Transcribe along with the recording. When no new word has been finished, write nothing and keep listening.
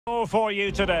For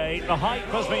you today, the hype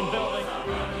has been building.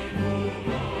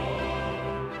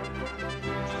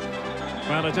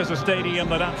 Well, it is a stadium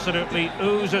that absolutely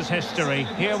oozes history.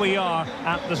 Here we are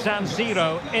at the San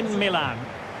Siro in Milan.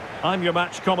 I'm your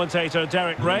match commentator,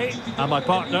 Derek Ray, and my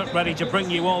partner, ready to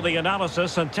bring you all the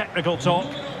analysis and technical talk,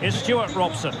 is Stuart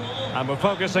Robson. And we're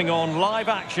focusing on live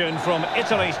action from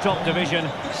Italy's top division,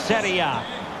 Serie A.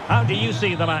 How do you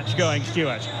see the match going,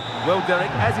 Stuart? Well, Derek,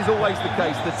 as is always the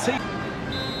case, the team...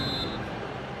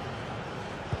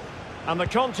 And the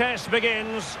contest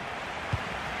begins.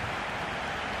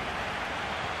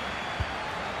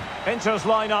 Inter's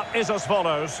lineup is as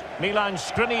follows. Milan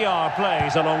Skriniar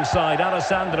plays alongside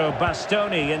Alessandro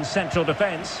Bastoni in central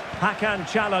defence. Hakan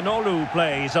Çalhanoğlu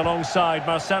plays alongside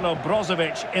Marcelo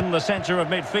Brozovic in the centre of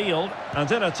midfield. And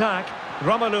in attack,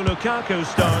 Romelu Lukaku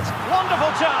starts.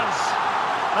 Wonderful chance!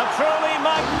 A truly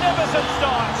magnificent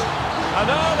start. An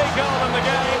early goal in the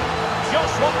game.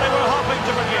 Just what they were hoping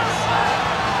to produce.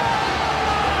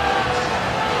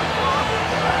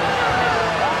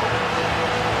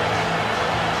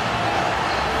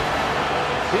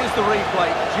 Here's the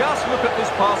replay. Just look at this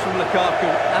pass from Lukaku,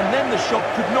 and then the shot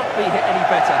could not be hit any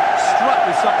better. Struck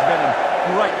with such venom.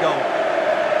 Great goal.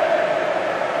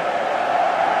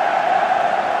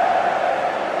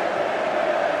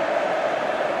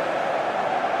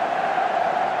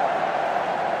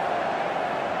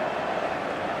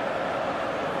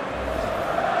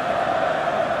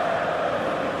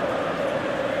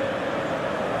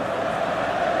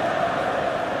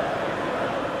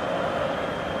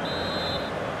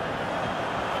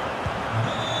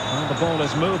 The ball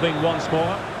is moving once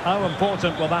more. How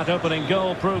important will that opening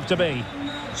goal prove to be?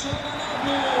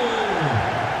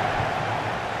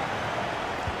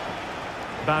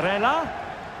 Barella.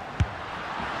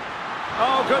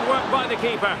 Oh, good work by the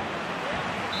keeper.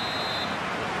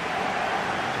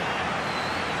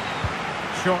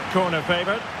 Short corner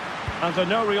favoured. Under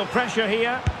no real pressure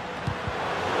here.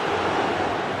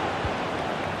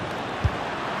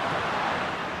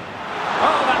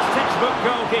 Oh, that's textbook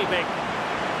goalkeeping.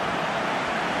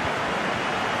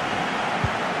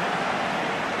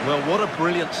 Well, what a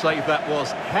brilliant save that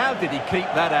was. How did he keep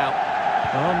that out?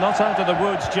 Well, not out of the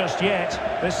woods just yet.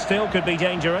 This still could be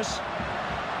dangerous.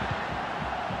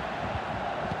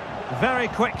 Very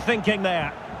quick thinking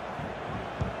there.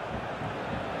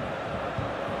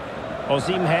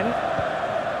 Osimhen.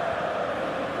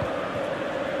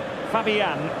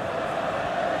 Fabian.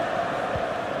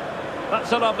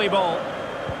 That's a lovely ball.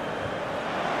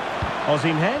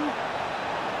 Osimhen.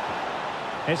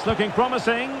 It's looking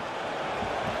promising.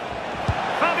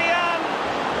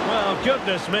 Well,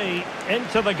 goodness me,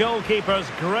 into the goalkeeper's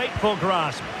grateful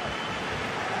grasp.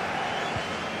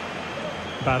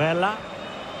 Barella.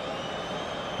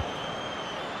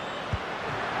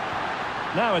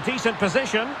 Now a decent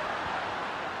position.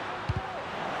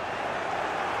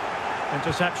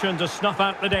 Interception to snuff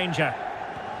out the danger.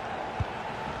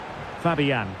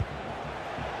 Fabian.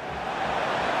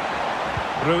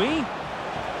 Rui.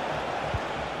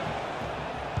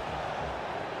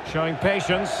 Showing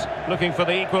patience, looking for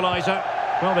the equaliser.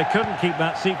 Well, they couldn't keep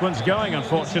that sequence going,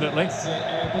 unfortunately.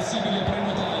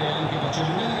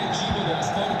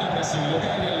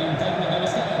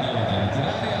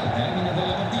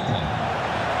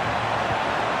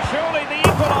 Surely the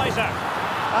equaliser.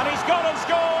 And he's gone and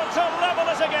scored to level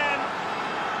it again.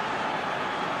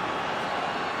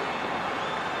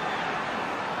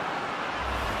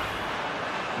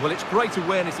 Well, it's great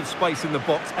awareness of space in the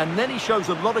box, and then he shows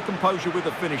a lot of composure with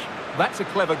the finish. That's a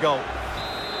clever goal.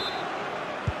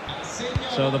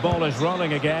 So the ball is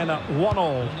rolling again at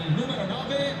 1-1.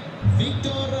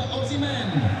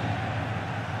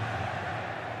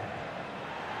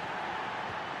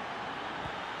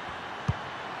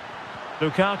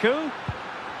 Lukaku.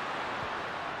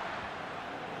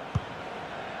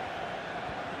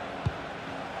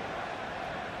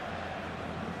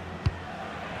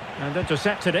 And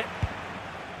intercepted it.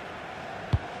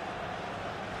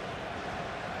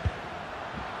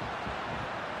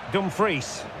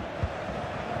 Dumfries.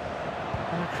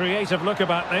 A creative look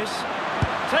about this.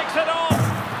 Takes it off.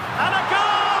 And a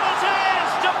goal it is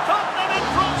to put them in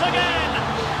front again.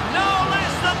 No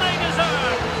less than they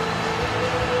deserve.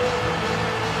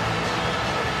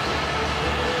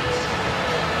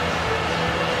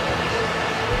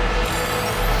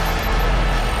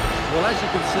 Well, as you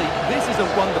can see, this is a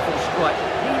wonderful strike.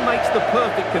 He makes the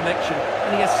perfect connection,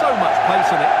 and he has so much pace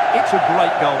in it. It's a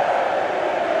great goal.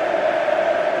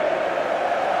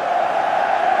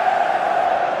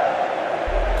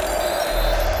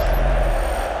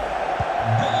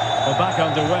 Well, back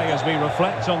underway as we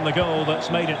reflect on the goal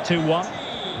that's made it 2-1.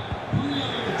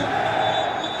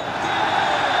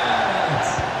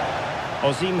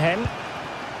 Osimhen.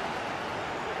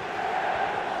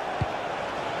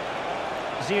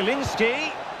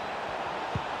 Zielinski.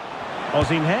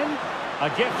 Osimhen. A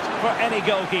gift for any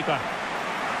goalkeeper.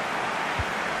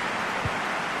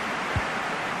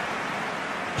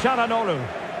 Çalhanoğlu.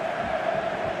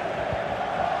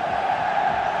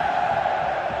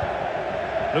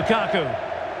 Lukaku.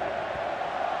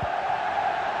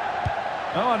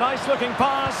 Oh, a nice-looking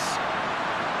pass.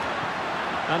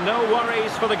 And no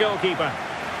worries for the goalkeeper.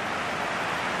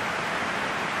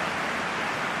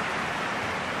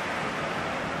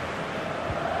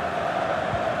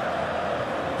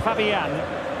 Fabian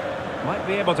might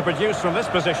be able to produce from this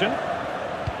position.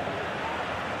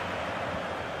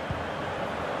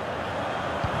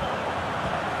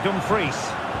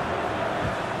 Dumfries.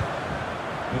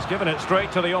 He's given it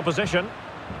straight to the opposition.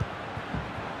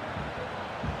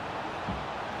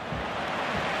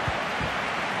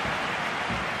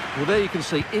 Well, there you can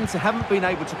see Inter haven't been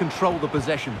able to control the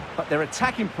possession, but their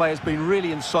attacking play has been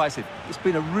really incisive. It's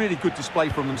been a really good display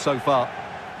from them so far.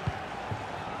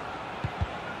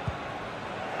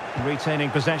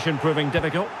 Retaining possession proving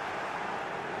difficult.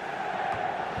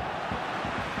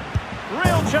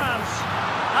 Real chance!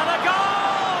 And a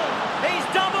goal! He's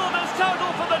doubled his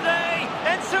total for the day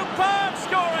in superb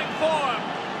scoring form!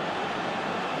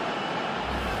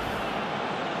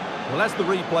 Well, as the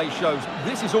replay shows,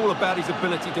 this is all about his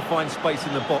ability to find space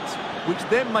in the box, which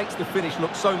then makes the finish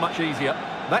look so much easier.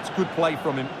 That's good play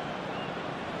from him.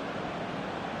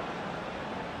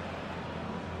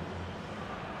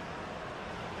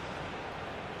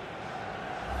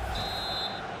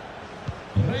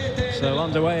 So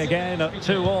underway again at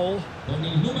 2-2. Con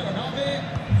il numero 9,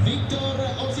 Victor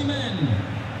Osimhen.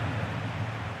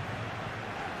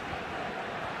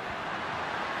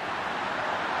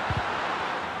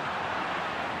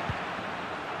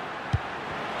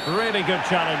 Really good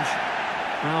challenge.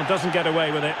 Well, doesn't get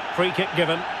away with it. Free kick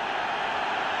given.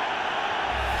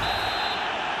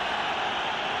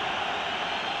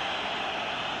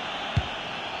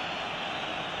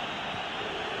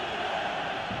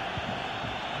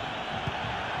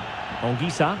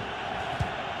 Ongisa.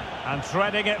 And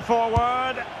threading it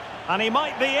forward. And he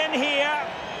might be in here.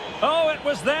 Oh, it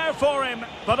was there for him,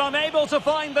 but unable to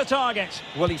find the target.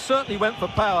 Well, he certainly went for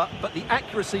power, but the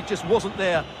accuracy just wasn't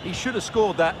there. He should have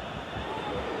scored that.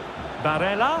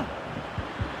 Barella.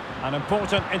 An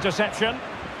important interception.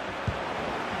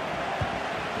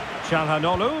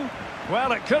 Çalhanoğlu.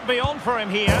 Well, it could be on for him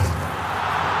here.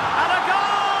 And a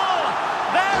goal!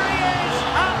 There he is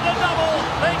at the double.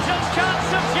 They just can't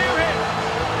subdue him.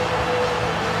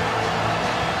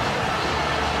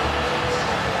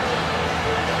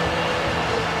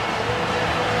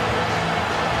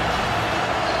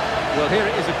 Well, here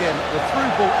it is again. The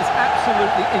through ball is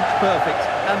absolutely inch perfect.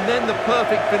 And then the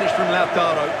perfect finish from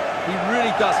Lautaro. He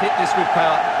really does hit this with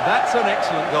power. That's an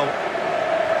excellent goal.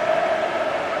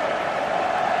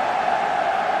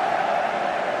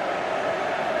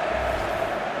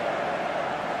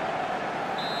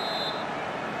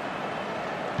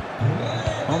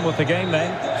 On with the game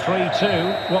then.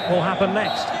 3-2. What will happen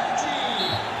next?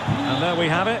 And there we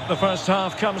have it. The first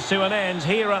half comes to an end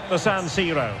here at the San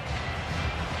Siro.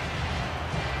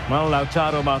 Well,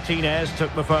 Lautaro Martinez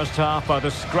took the first half by the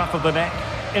scruff of the neck.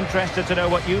 Interested to know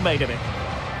what you made of it.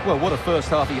 Well, what a first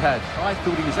half he had. I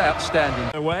thought he was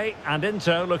outstanding. Away, and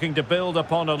Inter looking to build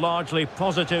upon a largely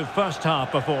positive first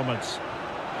half performance.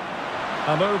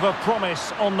 A move of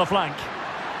promise on the flank.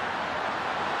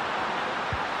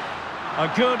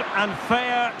 A good and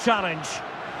fair challenge.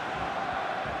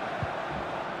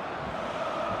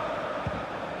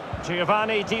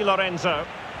 Giovanni Di Lorenzo.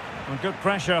 And good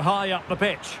pressure high up the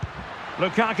pitch.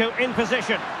 Lukaku in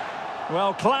position.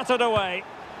 Well, clattered away.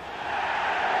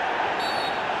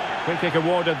 Free kick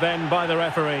awarded then by the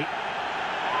referee.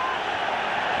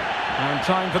 And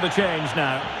time for the change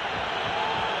now.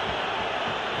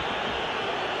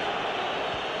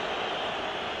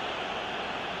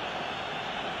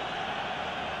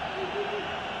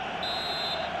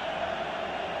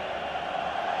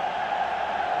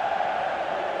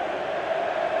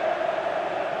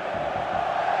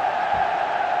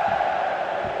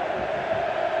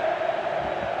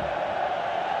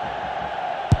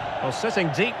 Well, sitting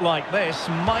deep like this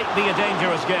might be a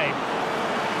dangerous game.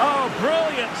 Oh,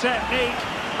 brilliant technique.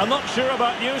 I'm not sure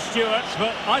about you, Stuart,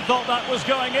 but I thought that was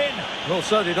going in. Well,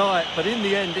 so did I, but in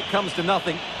the end it comes to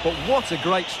nothing. But what a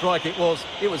great strike it was.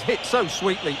 It was hit so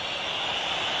sweetly.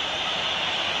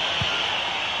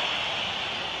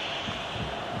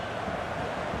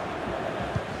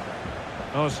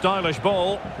 Oh, stylish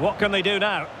ball. What can they do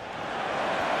now?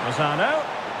 Lozano.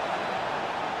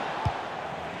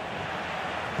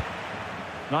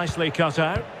 Nicely cut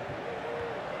out.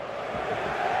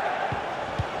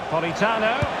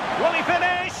 Politano. Will he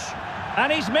finish?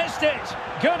 And he's missed it.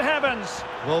 Good heavens.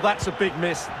 Well, that's a big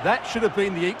miss. That should have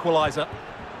been the equaliser.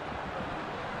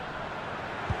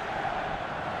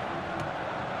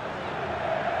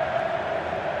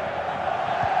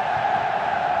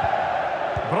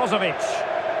 Brozovic.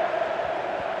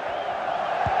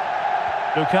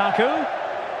 Lukaku.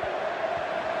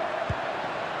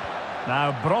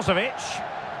 Now Brozovic.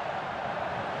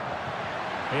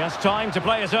 He has time to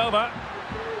play it over.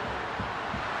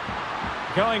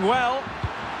 Going well.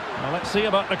 Well, let's see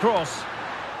about the cross.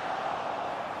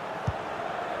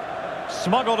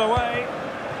 Smuggled away.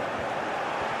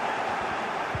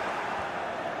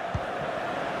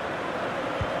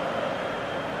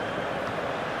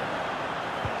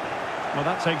 Well,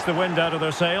 that takes the wind out of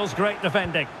their sails. Great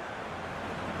defending.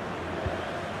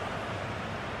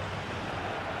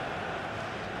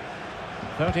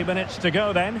 "30 minutes to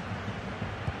go then.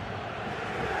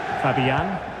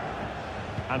 Fabian.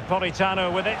 And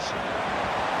Politano with it.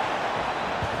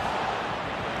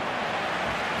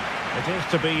 It is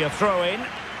to be a throw-in.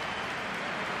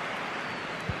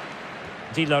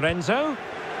 Di Lorenzo.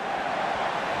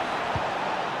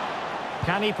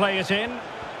 Can he play it in?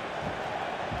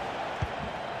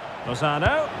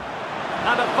 Lozano.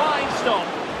 And a fine stop.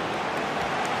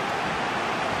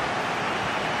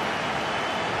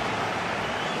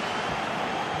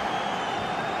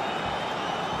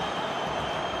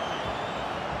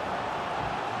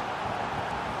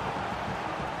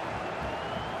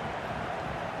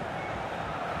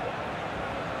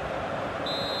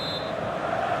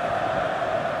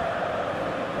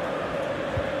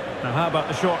 Now how about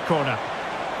the short corner?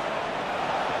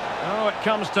 Oh, it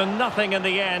comes to nothing in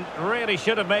the end. Really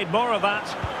should have made more of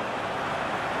that.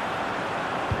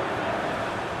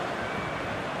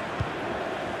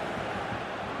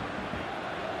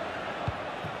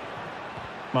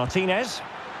 Martinez.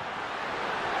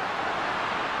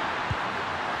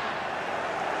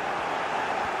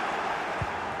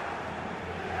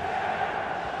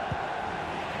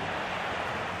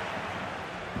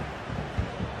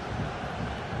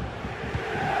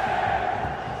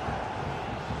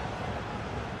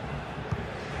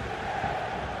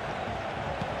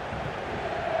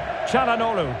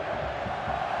 Çalhanoğlu.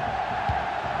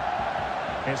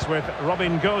 It's with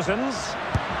Robin Gosens.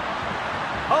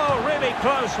 Oh, really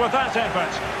close with that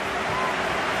effort.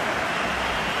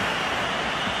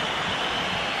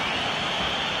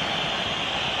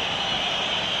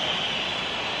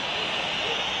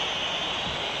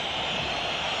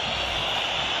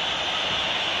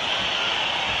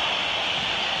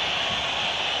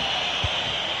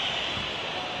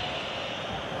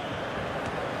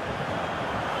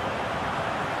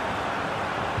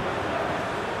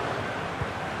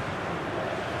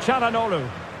 Çalhanoğlu.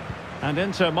 And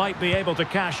Inter might be able to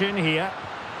cash in here.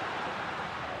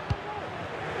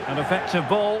 An effective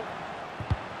ball.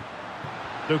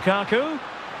 Lukaku.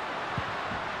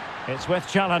 It's with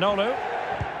Çalhanoğlu.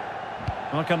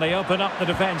 Well, can they open up the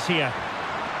defence here?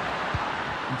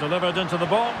 Delivered into the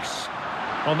box.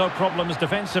 Well, no problems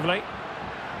defensively.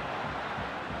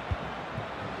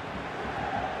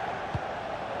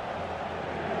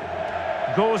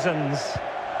 Gosens.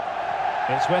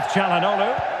 It's with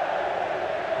Çalhanoğlu.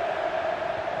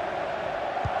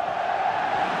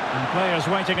 And players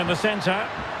waiting in the centre.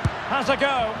 Has a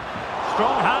go.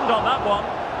 Strong hand on that one.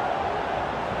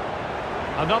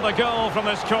 Another goal from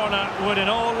this corner would in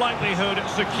all likelihood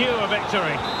secure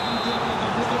victory.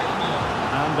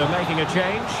 And they're making a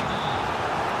change.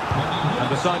 And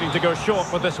deciding to go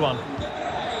short with this one.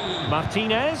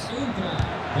 Martinez.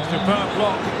 Superb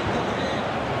block.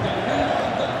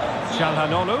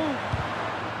 Çalhanoğlu.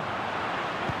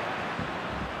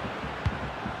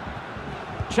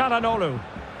 Çalhanoğlu.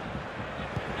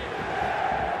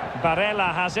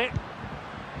 Barella has it.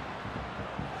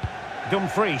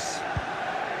 Dumfries.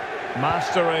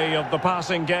 Mastery of the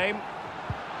passing game.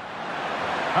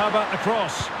 How about the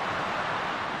cross?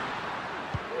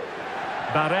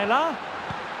 Barella.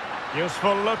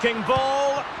 Useful looking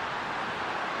ball.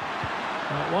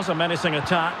 Well, it was a menacing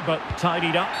attack, but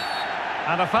tidied up.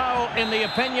 And a foul in the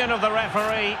opinion of the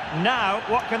referee. Now,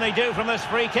 what can they do from this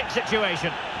free kick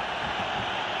situation?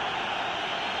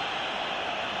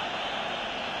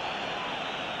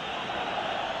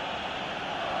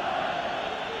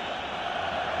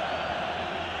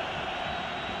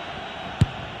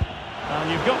 And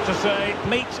you've got to say,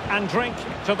 meat and drink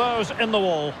to those in the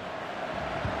wall.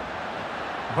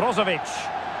 Brozovic.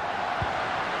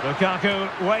 Lukaku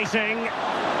waiting.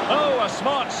 Oh, a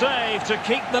smart save to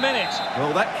keep them in it.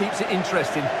 Well, that keeps it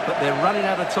interesting, but they're running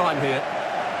out of time here.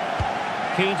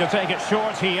 Keen to take it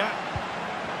short here.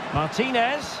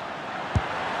 Martinez.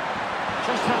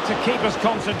 Just had to keep his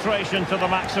concentration to the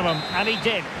maximum, and he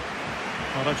did.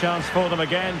 Well, a chance for them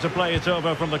again to play it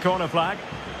over from the corner flag.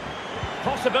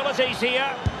 Possibilities here.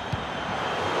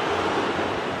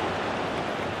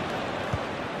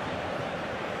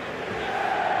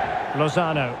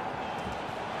 Lozano.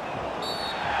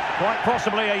 Quite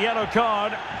possibly a yellow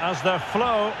card as their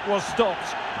flow was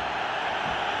stopped.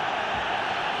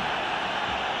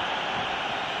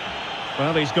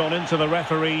 Well, he's gone into the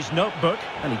referee's notebook.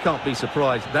 And he can't be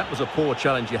surprised. That was a poor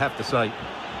challenge, you have to say.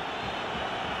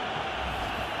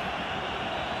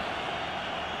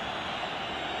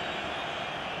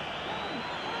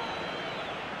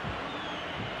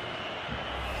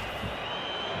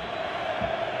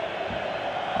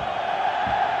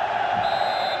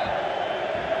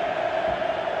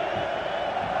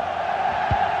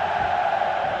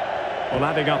 Well,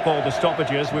 adding up all the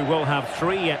stoppages, we will have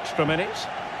 3 extra minutes.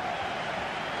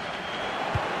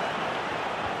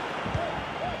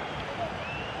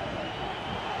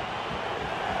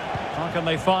 How can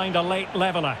they find a late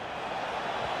leveller?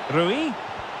 Rui.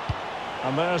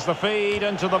 And there's the feed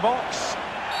into the box.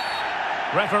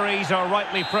 Referees are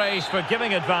rightly praised for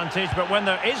giving advantage, but when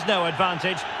there is no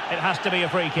advantage, it has to be a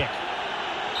free kick.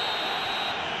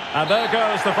 And there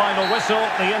goes the final whistle.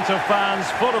 The Inter fans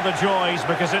full of the joys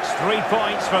because it's 3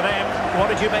 points for them. What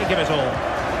did you make of it all?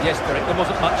 Yes, Derek, there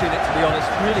wasn't much in it, to be honest.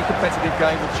 Really competitive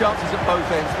game with chances at both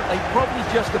ends, but they probably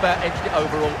just about edged it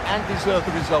overall and deserved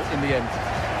the result in the end.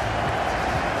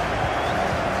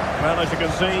 Well, as you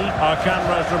can see, our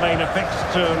cameras remain affixed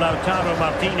to Lautaro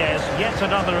Martinez. Yet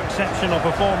another exceptional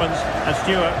performance, and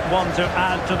Stuart, one to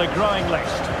add to the growing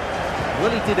list.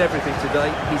 Well, he did everything today.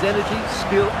 His energy,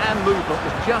 skill and movement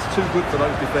was just too good for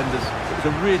those defenders. It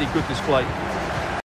was a really good display.